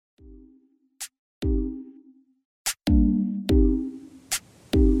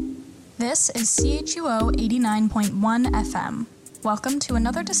This is CHUO 89.1 FM. Welcome to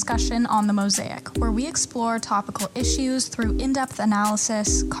another discussion on The Mosaic, where we explore topical issues through in-depth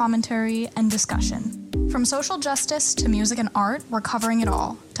analysis, commentary, and discussion. From social justice to music and art, we're covering it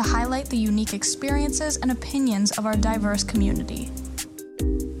all to highlight the unique experiences and opinions of our diverse community.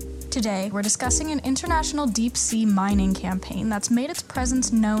 Today, we're discussing an international deep-sea mining campaign that's made its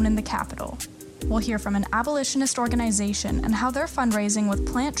presence known in the capital. We'll hear from an abolitionist organization and how they're fundraising with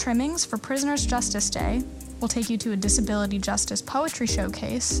plant trimmings for Prisoners' Justice Day. We'll take you to a disability justice poetry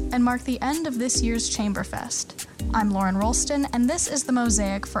showcase and mark the end of this year's Chamberfest. I'm Lauren Rolston, and this is The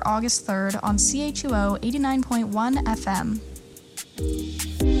Mosaic for August 3rd on CHUO 89.1 FM.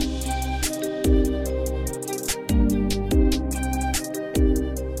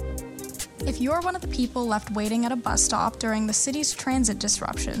 If you're one of the people left waiting at a bus stop during the city's transit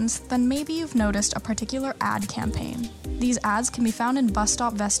disruptions, then maybe you've noticed a particular ad campaign. These ads can be found in bus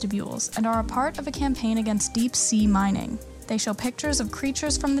stop vestibules and are a part of a campaign against deep-sea mining. They show pictures of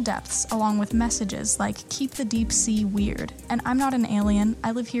creatures from the depths, along with messages like, "Keep the deep sea weird," and "I'm not an alien,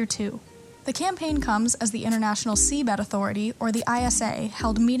 I live here too." The campaign comes as the International Seabed Authority, or the ISA,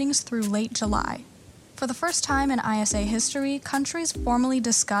 held meetings through late July. For the first time in ISA history, countries formally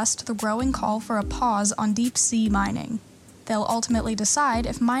discussed the growing call for a pause on deep-sea mining. They'll ultimately decide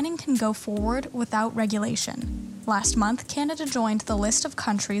if mining can go forward without regulation. Last month, Canada joined the list of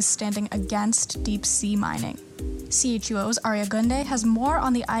countries standing against deep-sea mining. CHUO's Arya Gunde has more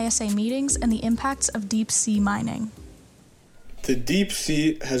on the ISA meetings and the impacts of deep-sea mining. The deep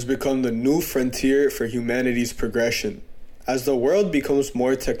sea has become the new frontier for humanity's progression. As the world becomes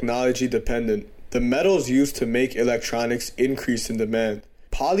more technology dependent, the metals used to make electronics increase in demand.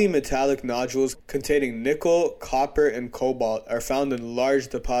 Polymetallic nodules containing nickel, copper, and cobalt are found in large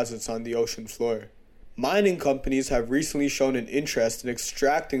deposits on the ocean floor. Mining companies have recently shown an interest in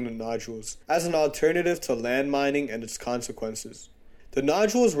extracting the nodules as an alternative to land mining and its consequences. The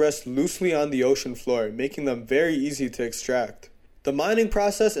nodules rest loosely on the ocean floor, making them very easy to extract. The mining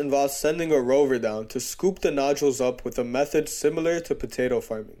process involves sending a rover down to scoop the nodules up with a method similar to potato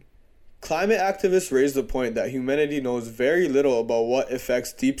farming. Climate activists raise the point that humanity knows very little about what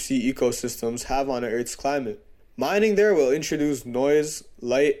effects deep-sea ecosystems have on Earth's climate. Mining there will introduce noise,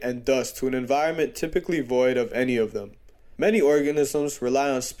 light, and dust to an environment typically void of any of them. Many organisms rely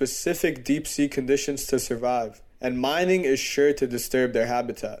on specific deep-sea conditions to survive, and mining is sure to disturb their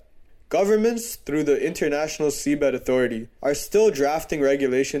habitat. Governments, through the International Seabed Authority, are still drafting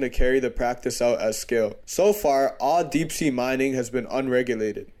regulation to carry the practice out at scale. So far, all deep-sea mining has been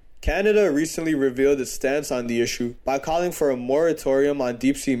unregulated. Canada recently revealed its stance on the issue by calling for a moratorium on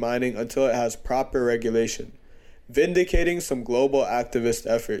deep-sea mining until it has proper regulation, vindicating some global activist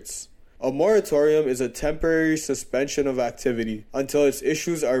efforts. A moratorium is a temporary suspension of activity until its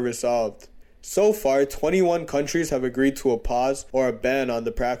issues are resolved. So far, 21 countries have agreed to a pause or a ban on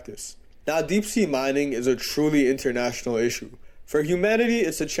the practice. Now, deep-sea mining is a truly international issue. For humanity,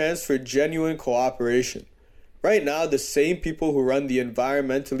 it's a chance for genuine cooperation. Right now, the same people who run the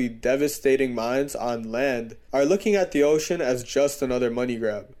environmentally devastating mines on land are looking at the ocean as just another money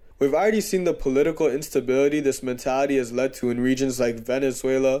grab. We've already seen the political instability this mentality has led to in regions like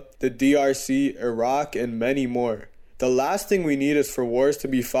Venezuela, the DRC, Iraq, and many more. The last thing we need is for wars to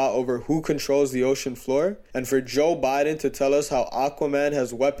be fought over who controls the ocean floor, and for Joe Biden to tell us how Aquaman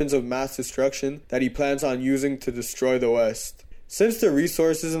has weapons of mass destruction that he plans on using to destroy the West. Since the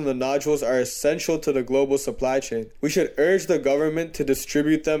resources in the nodules are essential to the global supply chain, we should urge the government to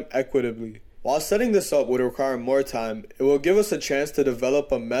distribute them equitably. While setting this up would require more time, it will give us a chance to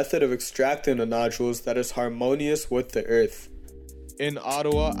develop a method of extracting the nodules that is harmonious with the earth. In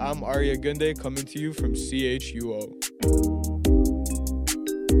Ottawa, I'm Arya Gunde coming to you from CHUO.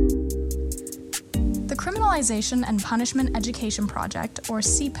 The Criminalization and Punishment Education Project, or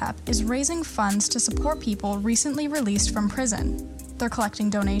CPEP, is raising funds to support people recently released from prison. They're collecting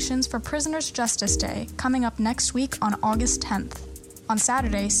donations for Prisoners' Justice Day, coming up next week on August 10th. On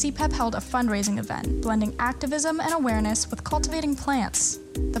Saturday, CPEP held a fundraising event, blending activism and awareness with cultivating plants.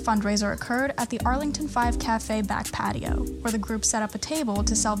 The fundraiser occurred at the Arlington 5 Cafe back patio, where the group set up a table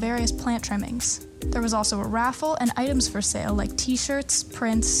to sell various plant trimmings. There was also a raffle and items for sale like t-shirts,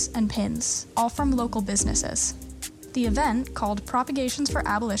 prints, and pins, all from local businesses. The event, called Propagations for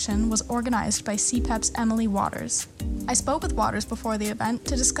Abolition, was organized by CPEP's Emily Waters. I spoke with Waters before the event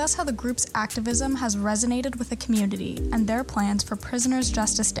to discuss how the group's activism has resonated with the community and their plans for Prisoners'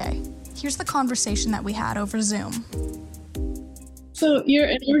 Justice Day. Here's the conversation that we had over Zoom. So you're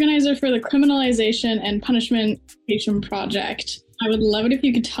an organizer for the Criminalization and Punishment Education Project. I would love it if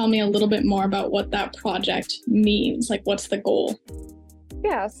you could tell me a little bit more about what that project means. Like, what's the goal?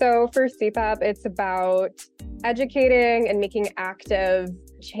 Yeah, so for CPAP, it's about educating and making active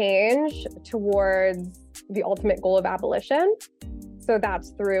change towards the ultimate goal of abolition. So that's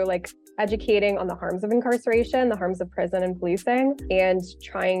through like educating on the harms of incarceration, the harms of prison and policing, and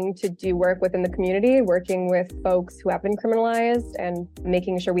trying to do work within the community, working with folks who have been criminalized and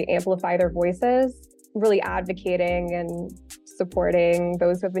making sure we amplify their voices, really advocating and supporting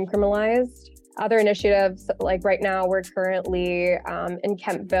those who have been criminalized. Other initiatives, like right now, we're currently in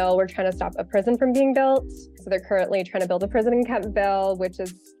Kentville, we're trying to stop a prison from being built. So they're currently trying to build a prison in Kentville, which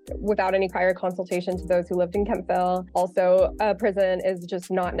is without any prior consultation to those who lived in Kentville. Also, a prison is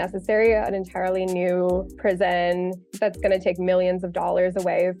just not necessary, an entirely new prison that's going to take millions of dollars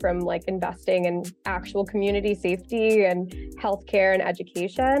away from like investing in actual community safety and healthcare and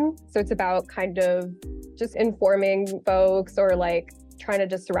education. So it's about kind of just informing folks or like trying to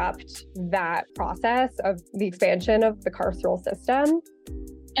disrupt that process of the expansion of the carceral system.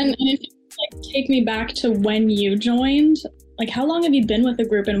 And if you like take me back to when you joined, like how long have you been with the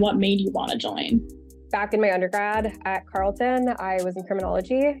group and what made you want to join? Back in my undergrad at Carleton, I was in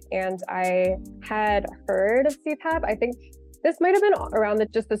criminology and I had heard of CPAP. I think this might have been around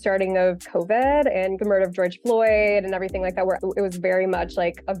just the starting of COVID and the murder of George Floyd and everything like that, where it was very much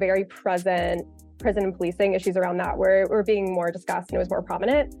like a very present prison and policing issues around that were being more discussed and it was more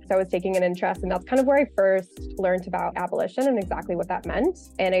prominent. So I was taking an interest, and that's kind of where I first learned about abolition and exactly what that meant.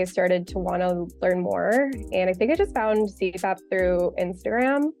 And I started to want to learn more. And I think I just found CPAP through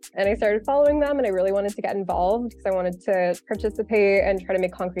Instagram, and I started following them, and I really wanted to get involved because I wanted to participate and try to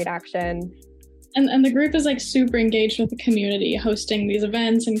make concrete action. And the group is like super engaged with the community, hosting these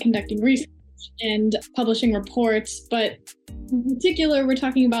events and conducting research and publishing reports. But in particular, we're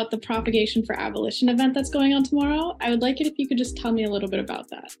talking about the Propagation for Abolition event that's going on tomorrow. I would like it if you could just tell me a little bit about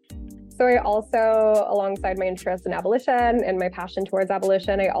that. So I also, alongside my interest in abolition and my passion towards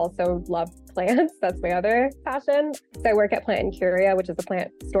abolition, I also love plants. That's my other passion. So I work at Plant and Curia, which is a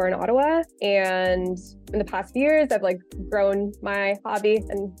plant store in Ottawa. And in the past few years, I've like grown my hobby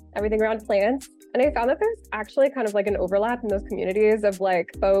and everything around plants. And I found that there's actually kind of like an overlap in those communities of like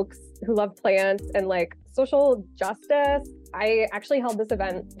folks who love plants and like social justice. I actually held this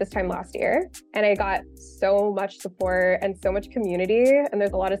event this time last year, and I got so much support and so much community, and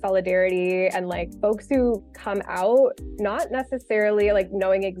there's a lot of solidarity and like folks who come out not necessarily like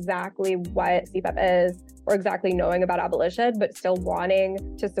knowing exactly what CPAP is or exactly knowing about abolition, but still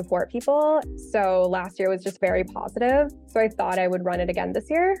wanting to support people. So last year was just very positive. So I thought I would run it again this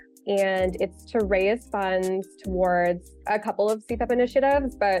year. And it's to raise funds towards a couple of CPAP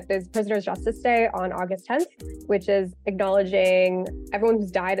initiatives, but there's Prisoners' Justice Day on August 10th, which is acknowledging everyone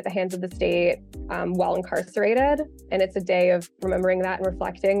who's died at the hands of the state while incarcerated. And it's a day of remembering that and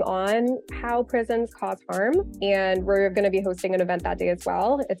reflecting on how prisons cause harm. And we're going to be hosting an event that day as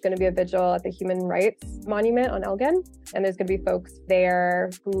well. It's going to be a vigil at the Human Rights Monument on Elgin. And there's going to be folks there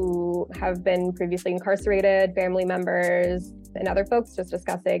who have been previously incarcerated, family members, and other folks just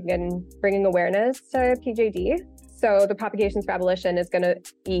discussing and bringing awareness to PJD. So the Propagations for Abolition is going to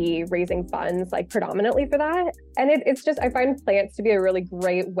be raising funds like predominantly for that. And it's just, I find plants to be a really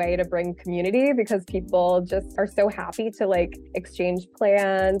great way to bring community because people just are so happy to like exchange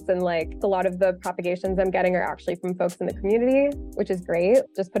plants. And like a lot of the propagations I'm getting are actually from folks in the community, which is great.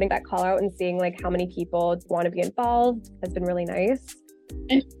 Just putting that call out and seeing like how many people want to be involved has been really nice.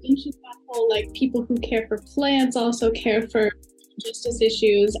 And I think that whole like people who care for plants also care for justice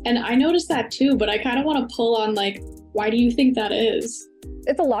issues. And I noticed that too, but I kind of want to pull on like, why do you think that is?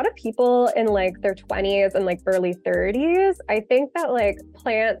 It's a lot of people in like their 20s and like early 30s. I think that like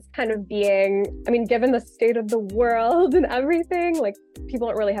plants kind of being, I mean, given the state of the world and everything, like people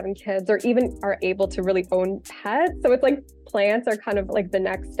aren't really having kids or even are able to really own pets. So it's like plants are kind of like the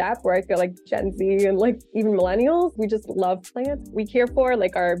next step where I feel like Gen Z and like even millennials, we just love plants. We care for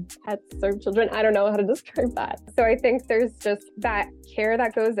like our pets or children. I don't know how to describe that. So I think there's just that care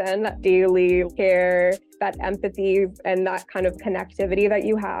that goes in, that daily care, that empathy and that kind of connectivity that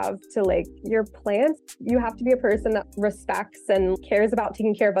you have to like your plants. You have to be a person that respects and cares about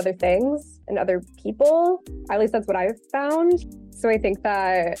taking care of other things and other people. At least that's what I've found. So I think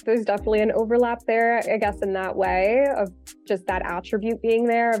that there's definitely an overlap there, I guess, in that way of just that attribute being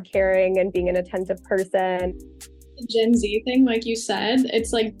there of caring and being an attentive person. The Gen Z thing, like you said,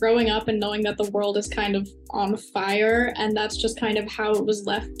 it's like growing up and knowing that the world is kind of on fire and that's just kind of how it was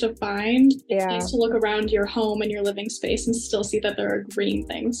left defined. It's nice to look around your home and your living space and still see that there are green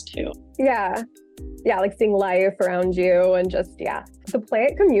things too. Yeah. like seeing life around you and just, The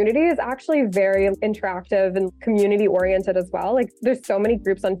plant community is actually very interactive and community oriented as well. Like there's so many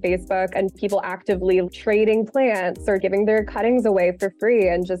groups on Facebook and people actively trading plants or giving their cuttings away for free.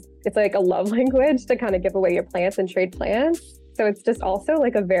 And just, it's like a love language to kind of give away your plants and trade plants. So it's just also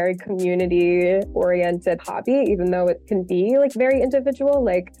like a very community oriented hobby, even though it can be like very individual,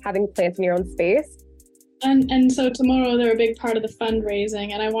 like having plants in your own space. And so tomorrow they're a big part of the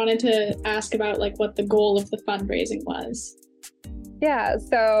fundraising, and I wanted to ask about like what the goal of the fundraising was. Yeah,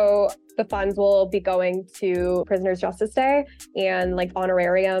 so the funds will be going to Prisoners' Justice Day and like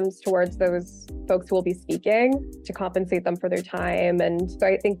honorariums towards those folks who will be speaking to compensate them for their time. And so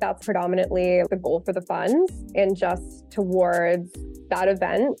I think that's predominantly the goal for the funds and just towards that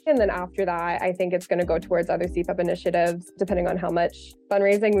event. And then after that, I think it's going to go towards other CPEP initiatives, depending on how much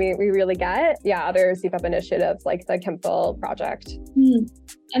fundraising we really get. Yeah, other CPEP initiatives like the Kempville project.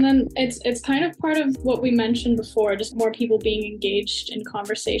 And then it's kind of part of what we mentioned before, just more people being engaged in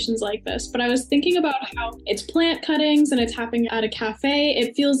conversations like this. But I was thinking about how it's plant cuttings and it's happening at a cafe.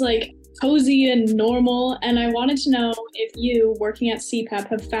 It feels like cozy and normal. And I wanted to know if you, working at CPEP,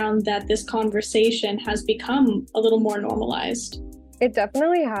 have found that this conversation has become a little more normalized. It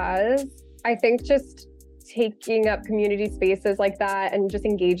definitely has. I think just taking up community spaces like that and just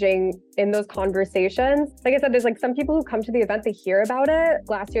engaging in those conversations. Like I said, there's like some people who come to the event, they hear about it.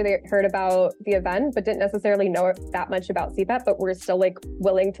 Last year they heard about the event, but didn't necessarily know that much about CPEP, but we're still like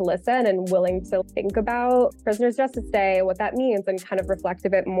willing to listen and willing to think about Prisoners' Justice Day, what that means, and kind of reflect a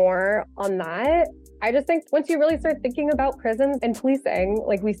bit more on that. I just think once you really start thinking about prisons and policing,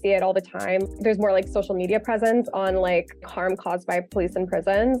 like we see it all the time, there's more like social media presence on like harm caused by police in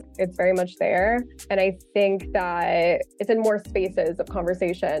prisons. It's very much there. And I think that it's in more spaces of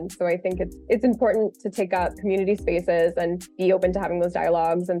conversation. So I think it's important to take up community spaces and be open to having those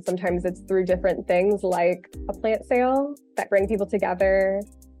dialogues. And sometimes it's through different things like a plant sale that bring people together.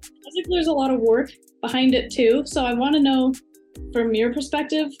 I think there's a lot of work behind it too. So I want to know from your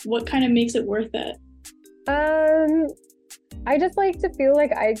perspective, what kind of makes it worth it? I just like to feel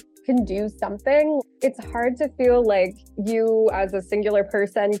like I can do something. It's hard to feel like you as a singular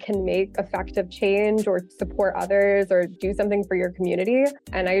person can make effective change or support others or do something for your community.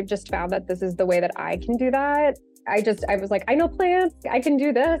 And I just found that this is the way that I can do that. I was like, I know plants, I can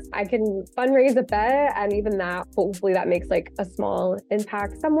do this, I can fundraise a bit. And even that, hopefully that makes like a small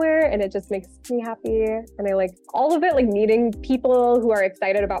impact somewhere. And it just makes me happy. And I like all of it, like meeting people who are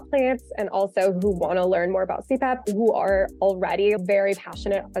excited about plants and also who want to learn more about CPEP, who are already very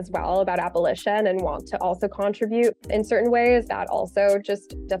passionate as well about abolition and want to also contribute in certain ways. That also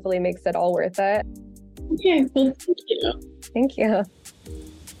just definitely makes it all worth it. Okay, well, thank you. Thank you.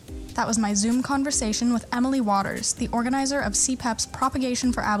 That was my Zoom conversation with Emily Waters, the organizer of CPEP's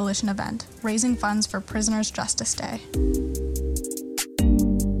Propagation for Abolition event, raising funds for Prisoners' Justice Day.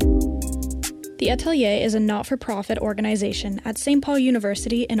 The Atelier is a not-for-profit organization at St. Paul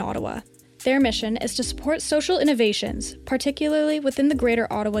University in Ottawa. Their mission is to support social innovations, particularly within the Greater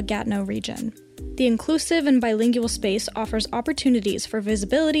Ottawa-Gatineau region. The inclusive and bilingual space offers opportunities for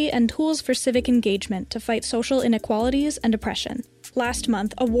visibility and tools for civic engagement to fight social inequalities and oppression. Last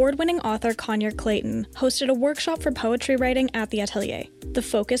month, award-winning author Conyer Clayton hosted a workshop for poetry writing at the Atelier. The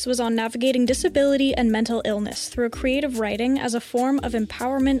focus was on navigating disability and mental illness through creative writing as a form of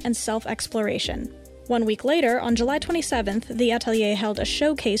empowerment and self-exploration. 1 week later, on July 27th, the Atelier held a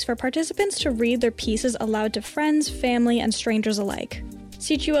showcase for participants to read their pieces aloud to friends, family, and strangers alike.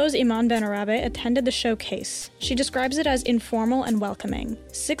 CHUO's Iman Benarabe attended the showcase. She describes it as informal and welcoming.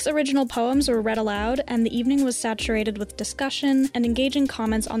 6 original poems were read aloud, and the evening was saturated with discussion and engaging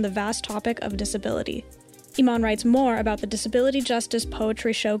comments on the vast topic of disability. Iman writes more about the Disability Justice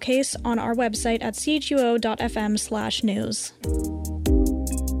Poetry Showcase on our website at chuo.fm/news.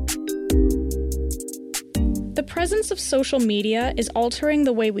 The presence of social media is altering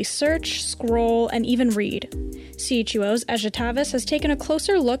the way we search, scroll, and even read. CHUO's Ezra Tavis has taken a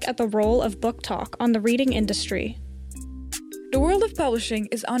closer look at the role of book talk on the reading industry. The world of publishing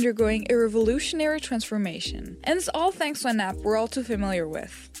is undergoing a revolutionary transformation, and it's all thanks to an app we're all too familiar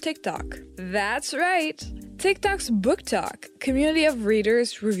with, TikTok. That's right! TikTok's Book Talk, community of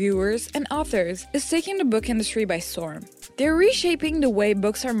readers, reviewers, and authors, is taking the book industry by storm. They're reshaping the way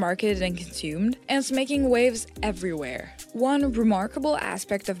books are marketed and consumed, and it's making waves everywhere. One remarkable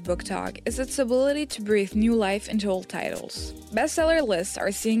aspect of Book Talk is its ability to breathe new life into old titles. Bestseller lists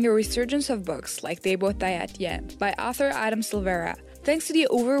are seeing a resurgence of books like Des Batailles by author Adam Silvera, thanks to the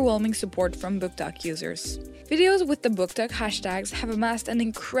overwhelming support from BookTok users. Videos with the BookTok hashtags have amassed an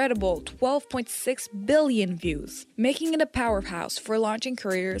incredible 12.6 billion views, making it a powerhouse for launching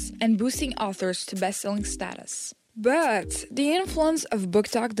careers and boosting authors to best-selling status. But the influence of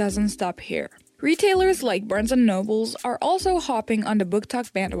BookTok doesn't stop here. Retailers like Barnes & Nobles are also hopping on the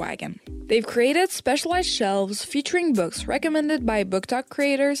BookTok bandwagon. They've created specialized shelves featuring books recommended by BookTok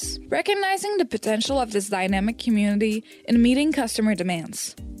creators, recognizing the potential of this dynamic community in meeting customer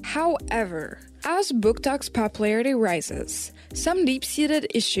demands. However, as BookTok's popularity rises, some deep-seated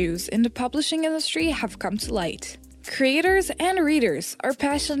issues in the publishing industry have come to light. Creators and readers are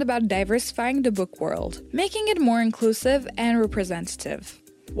passionate about diversifying the book world, making it more inclusive and representative.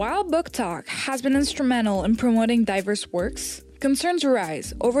 While BookTok has been instrumental in promoting diverse works, concerns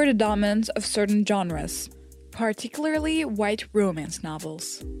arise over the dominance of certain genres, particularly white romance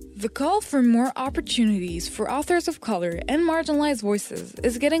novels. The call for more opportunities for authors of color and marginalized voices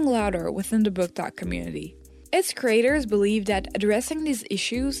is getting louder within the BookTok community. Its creators believe that addressing these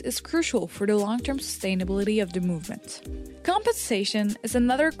issues is crucial for the long-term sustainability of the movement. Compensation is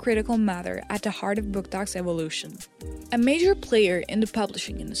another critical matter at the heart of BookTok's evolution. A major player in the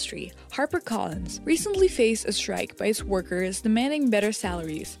publishing industry, HarperCollins, recently faced a strike by its workers demanding better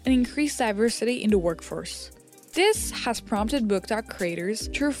salaries and increased diversity in the workforce. This has prompted BookTok creators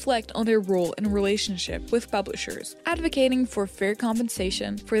to reflect on their role in relationship with publishers, advocating for fair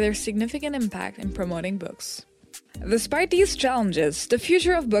compensation for their significant impact in promoting books. Despite these challenges, the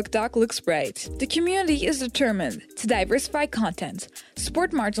future of BookTok looks bright. The community is determined to diversify content,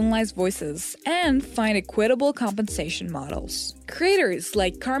 support marginalized voices, and find equitable compensation models. Creators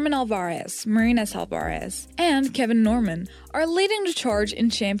like Carmen Alvarez, Marina Alvarez, and Kevin Norman are leading the charge in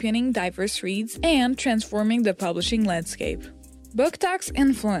championing diverse reads and transforming the publishing landscape. BookTok's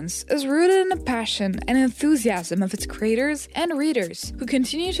influence is rooted in the passion and enthusiasm of its creators and readers who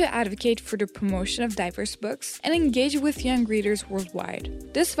continue to advocate for the promotion of diverse books and engage with young readers worldwide.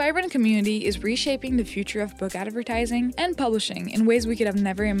 This vibrant community is reshaping the future of book advertising and publishing in ways we could have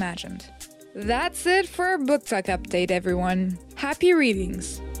never imagined. That's it for our BookTok update, everyone. Happy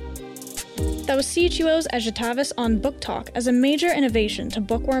readings! That was CHUO's Ejitavis on BookTok as a major innovation to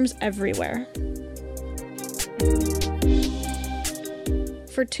bookworms everywhere.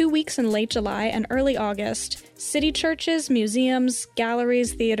 For 2 weeks in late July and early August, city churches, museums,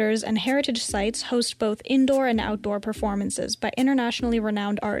 galleries, theaters, and heritage sites host both indoor and outdoor performances by internationally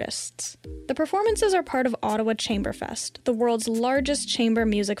renowned artists. The performances are part of Ottawa Chamberfest, the world's largest chamber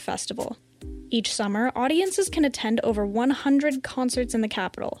music festival. Each summer, audiences can attend over 100 concerts in the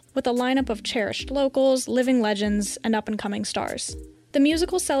capital, with a lineup of cherished locals, living legends, and up-and-coming stars. The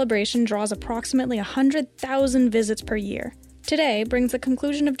musical celebration draws approximately 100,000 visits per year. Today brings the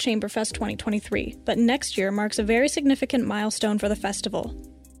conclusion of Chamberfest 2023, but next year marks a very significant milestone for the festival.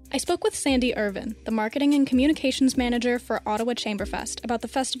 I spoke with Sandy Irvin, the Marketing and Communications Manager for Ottawa Chamberfest, about the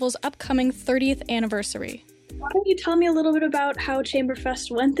festival's upcoming 30th anniversary. Why don't you tell me a little bit about how Chamberfest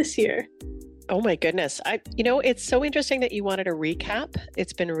went this year? Oh my goodness. It's so interesting that you wanted a recap.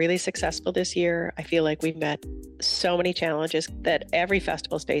 It's been really successful this year. I feel like we've met so many challenges that every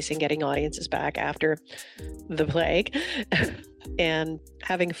festival is facing, getting audiences back after the plague. And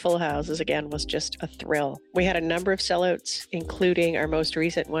having full houses again was just a thrill. We had a number of sellouts, including our most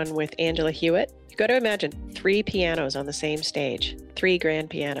recent one with Angela Hewitt. You got to imagine 3 pianos on the same stage, 3 grand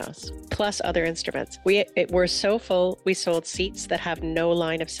pianos, plus other instruments. We're so full, we sold seats that have no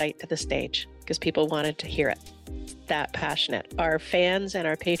line of sight to the stage because people wanted to hear it. That passionate. Our fans and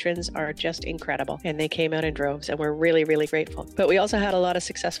our patrons are just incredible, and they came out in droves, and we're really, really grateful. But we also had a lot of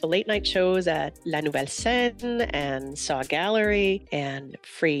successful late night shows at La Nouvelle Scène and Saw Gallery, and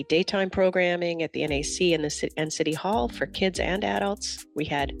free daytime programming at the NAC and City Hall for kids and adults. We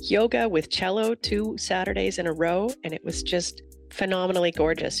had yoga with cello 2 Saturdays in a row, and it was just phenomenally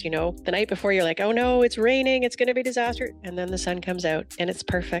gorgeous. The night before you're like, oh no, it's raining, it's going to be a disaster. And then the sun comes out and it's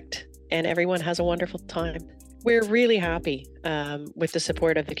perfect, and everyone has a wonderful time. We're really happy with the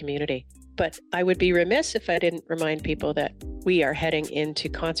support of the community, but I would be remiss if I didn't remind people that we are heading into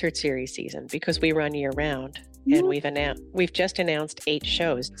concert series season because we run year round, and we've just announced 8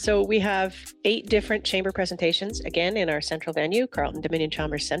 shows. So we have 8 different chamber presentations, again, in our central venue, Carleton Dominion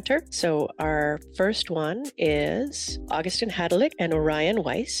Chalmers Center. So our first one is Augustin Hadalik and Orion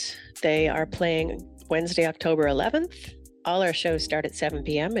Weiss. They are playing Wednesday, October 11th. All our shows start at 7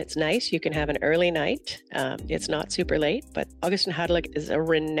 p.m. It's nice. You can have an early night. It's not super late, but Augustin Hadelijk is a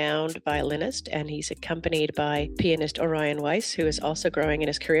renowned violinist, and he's accompanied by pianist Orion Weiss, who is also growing in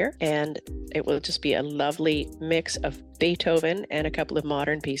his career. And it will just be a lovely mix of Beethoven and a couple of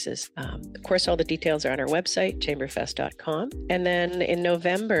modern pieces. Of course, all the details are on our website, chamberfest.com. And then in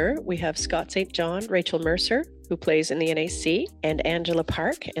November, we have Scott St. John, Rachel Mercer, who plays in the NAC, and Angela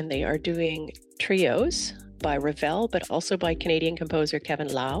Park, and they are doing trios by Ravel, but also by Canadian composer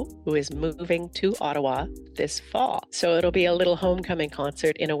Kevin Lau, who is moving to Ottawa this fall. So it'll be a little homecoming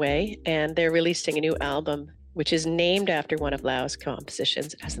concert in a way, and they're releasing a new album which is named after one of Lau's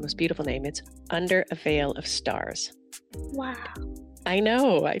compositions. It has the most beautiful name. It's Under a Veil of Stars. Wow. I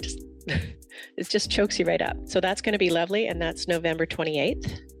know. It just chokes you right up. So that's going to be lovely. And that's November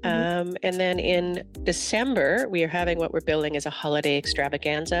 28th. And then in December, we are having what we're building as a holiday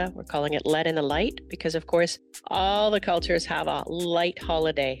extravaganza. We're calling it Let in the Light because, of course, all the cultures have a light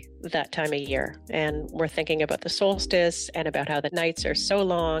holiday that time of year. And we're thinking about the solstice and about how the nights are so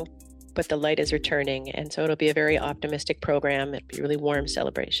long, but the light is returning. And so it'll be a very optimistic program. It'll be a really warm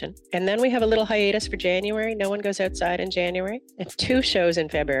celebration. And then we have a little hiatus for January. No one goes outside in January. And 2 shows in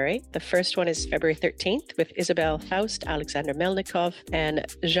February. The first one is February 13th with Isabelle Faust, Alexander Melnikov, and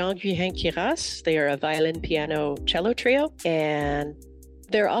Jean-Guyen Kiras. They are a violin, piano, cello trio. And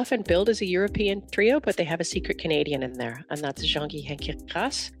they're often billed as a European trio, but they have a secret Canadian in there, and that's Jean-Guyen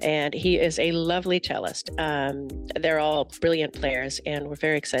Kiras, and he is a lovely cellist. They're all brilliant players, and we're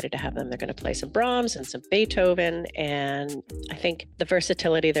very excited to have them. They're going to play some Brahms and some Beethoven, and I think the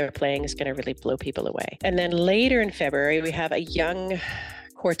versatility they're playing is going to really blow people away. And then later in February, we have a young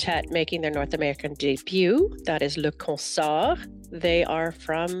quartet making their North American debut. That is Le Consort. They are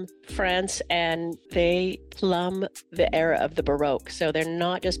from France and they plumb the era of the Baroque. So they're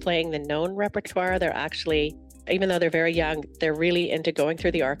not just playing the known repertoire. They're actually, even though they're very young, they're really into going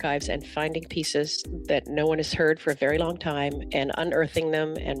through the archives and finding pieces that no one has heard for a very long time and unearthing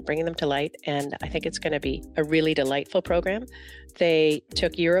them and bringing them to light. And I think it's going to be a really delightful program. They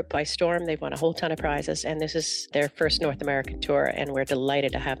took Europe by storm. They've won a whole ton of prizes, and this is their first North American tour, and we're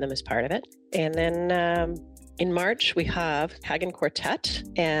delighted to have them as part of it. And then in March, we have Hagen Quartet,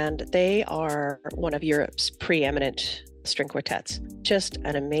 and they are one of Europe's preeminent string quartets. Just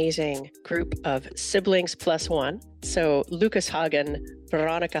an amazing group of siblings plus one. So Lucas Hagen,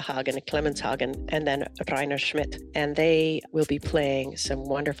 Veronica Hagen, Clemens Hagen, and then Rainer Schmidt. And they will be playing some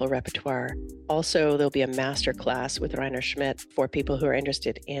wonderful repertoire. Also, there'll be a master class with Rainer Schmidt for people who are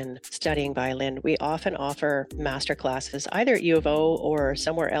interested in studying violin. We often offer master classes either at U of O or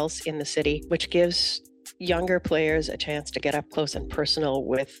somewhere else in the city, which gives younger players a chance to get up close and personal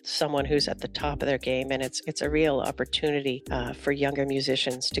with someone who's at the top of their game. And it's a real opportunity for younger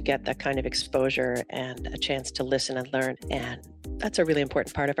musicians to get that kind of exposure and a chance to listen and learn. And that's a really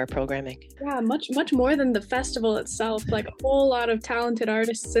important part of our programming. Yeah, much more than the festival itself, like a whole lot of talented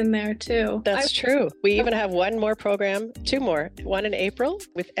artists in there too. That's true. We even have one more program, 2 more. One in April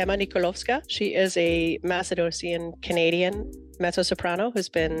with Emma Nikolovska. She is a Macedonian Canadian mezzo-soprano who's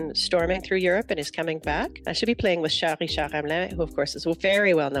been storming through Europe and is coming back. She'll be playing with Richard Hamelin, who of course is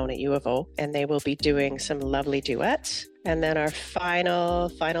very well known at U of O, and they will be doing some lovely duets. And then our final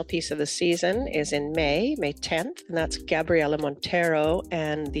piece of the season is in May 10th, and that's Gabriela Montero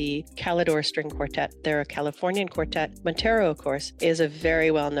and the Calidor String Quartet. They're a Californian quartet. Montero, of course, is a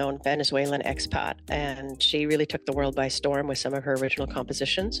very well-known Venezuelan expat, and she really took the world by storm with some of her original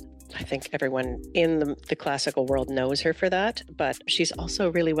compositions. I think everyone in the classical world knows her for that, but she's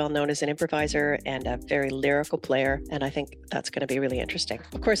also really well known as an improviser and a very lyrical player, and I think that's going to be really interesting.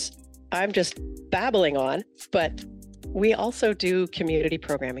 Of course, I'm just babbling on, but we also do community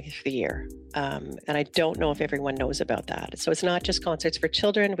programming through the year, and I don't know if everyone knows about that. So it's not just concerts for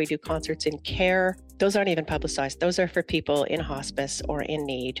children. We do concerts in care. Those aren't even publicized. Those are for people in hospice or in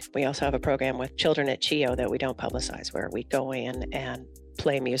need. We also have a program with children at CHIO that we don't publicize, where we go in and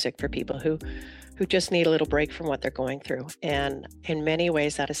play music for people who just need a little break from what they're going through. And in many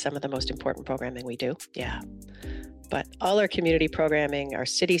ways, that is some of the most important programming we do. Yeah. But all our community programming, our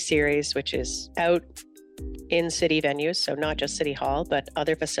city series, which is out in city venues, so not just City Hall, but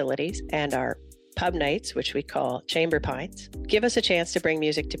other facilities, and our pub nights, which we call Chamber Pints, give us a chance to bring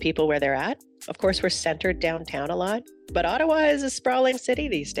music to people where they're at. Of course, we're centered downtown a lot, but Ottawa is a sprawling city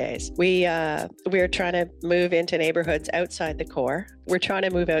these days. We're trying to move into neighborhoods outside the core. We're trying to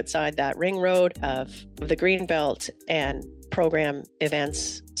move outside that ring road of the Greenbelt and program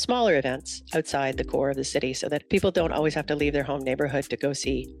events, smaller events outside the core of the city, so that people don't always have to leave their home neighborhood to go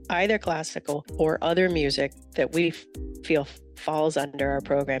see either classical or other music that we feel falls under our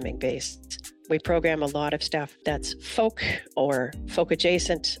programming based We program a lot of stuff that's folk or folk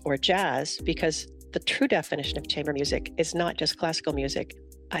adjacent or jazz, because the true definition of chamber music is not just classical music.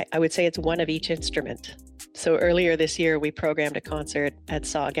 I would say it's one of each instrument. So earlier this year, we programmed a concert at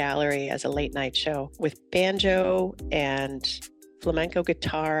Saw Gallery as a late night show with banjo and flamenco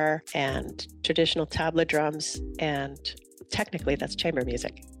guitar and traditional tabla drums. And technically that's chamber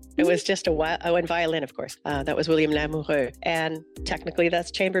music. It was just and violin, of course. That was William Lamoureux. And technically that's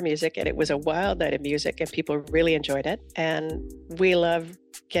chamber music. And it was a wild night of music and people really enjoyed it. And we love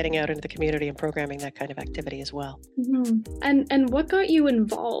getting out into the community and programming that kind of activity as well. Mm-hmm. And what got you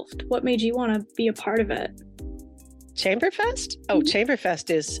involved? What made you want to be a part of it? Chamberfest? Oh, Chamberfest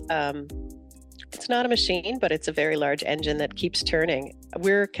is, it's not a machine, but it's a very large engine that keeps turning.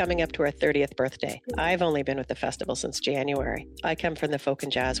 We're coming up to our 30th birthday. I've only been with the festival since January. I come from the folk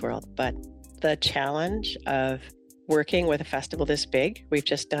and jazz world, but the challenge of working with a festival this big,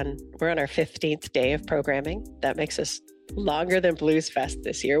 we're on our 15th day of programming. That makes us longer than Blues Fest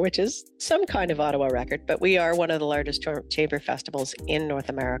this year, which is some kind of Ottawa record, but we are one of the largest chamber festivals in North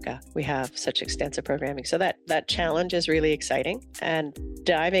America. We have such extensive programming. So that challenge is really exciting, and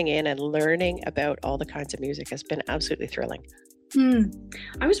diving in and learning about all the kinds of music has been absolutely thrilling.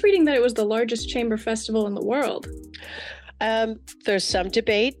 I was reading that it was the largest chamber festival in the world. There's some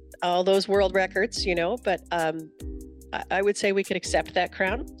debate, all those world records, but I would say we could accept that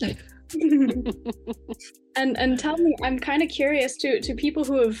crown. And tell me, I'm kind of curious to people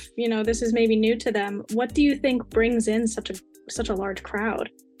who have, this is maybe new to them. What do you think brings in such a large crowd?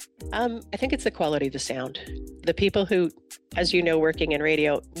 I think it's the quality of the sound. The people who, as you know, working in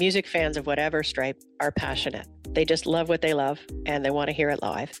radio, music fans of whatever stripe are passionate. They just love what they love and they want to hear it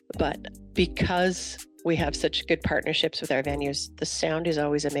live. But because we have such good partnerships with our venues, the sound is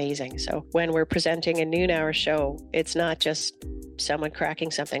always amazing. So when we're presenting a noon-hour show, it's not just someone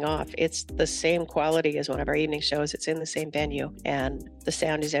cracking something off. It's the same quality as one of our evening shows. It's in the same venue and the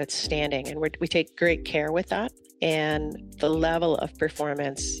sound is outstanding. And we take great care with that. And the level of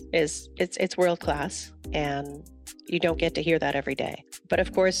performance it's world-class, and you don't get to hear that every day. But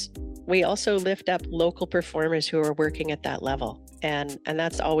of course, we also lift up local performers who are working at that level. And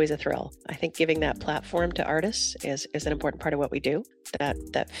that's always a thrill. I think giving that platform to artists is an important part of what we do,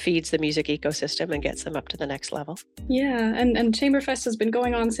 that feeds the music ecosystem and gets them up to the next level. Yeah, and Chamberfest has been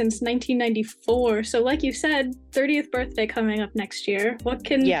going on since 1994. So like you said, 30th birthday coming up next year. What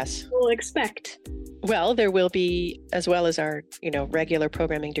can people expect? Well, there will be, as well as our, regular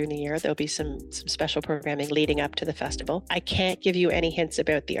programming during the year, there'll be some special programming leading up to the festival. I can't give you any hints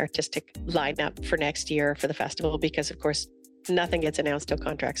about the artistic lineup for next year for the festival because, of course, nothing gets announced till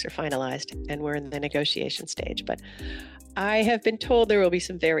contracts are finalized and we're in the negotiation stage. But I have been told there will be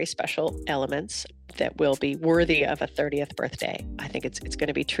some very special elements that will be worthy of a 30th birthday. I think it's going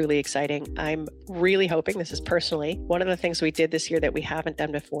to be truly exciting. I'm really hoping, this is personally, one of the things we did this year that we haven't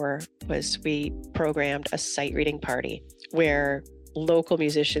done before was we programmed a sight reading party where local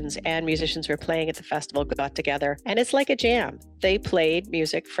musicians and musicians who are playing at the festival got together, and it's like a jam. They played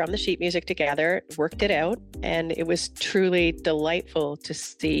music from the sheet music together, worked it out, and it was truly delightful to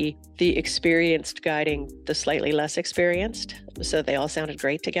see the experienced guiding the slightly less experienced. So they all sounded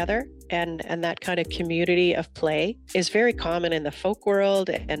great together. And that kind of community of play is very common in the folk world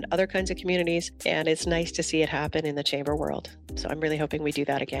and other kinds of communities. And it's nice to see it happen in the chamber world. So I'm really hoping we do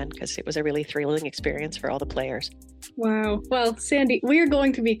that again because it was a really thrilling experience for all the players. Wow. Well, Sandy, we are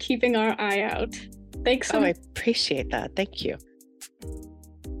going to be keeping our eye out. Thanks so much. I appreciate that. Thank you.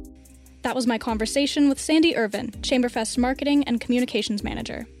 That was my conversation with Sandy Irvin, Chamberfest Marketing and Communications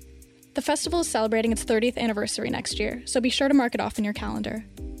Manager. The festival is celebrating its 30th anniversary next year, so be sure to mark it off in your calendar.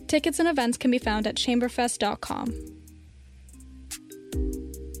 Tickets and events can be found at chamberfest.com.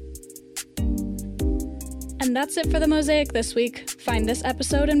 And that's it for The Mosaic this week. Find this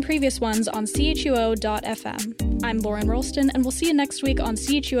episode and previous ones on chuo.fm. I'm Lauren Rolston, and we'll see you next week on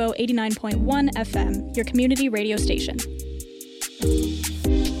CHUO 89.1 FM, your community radio station.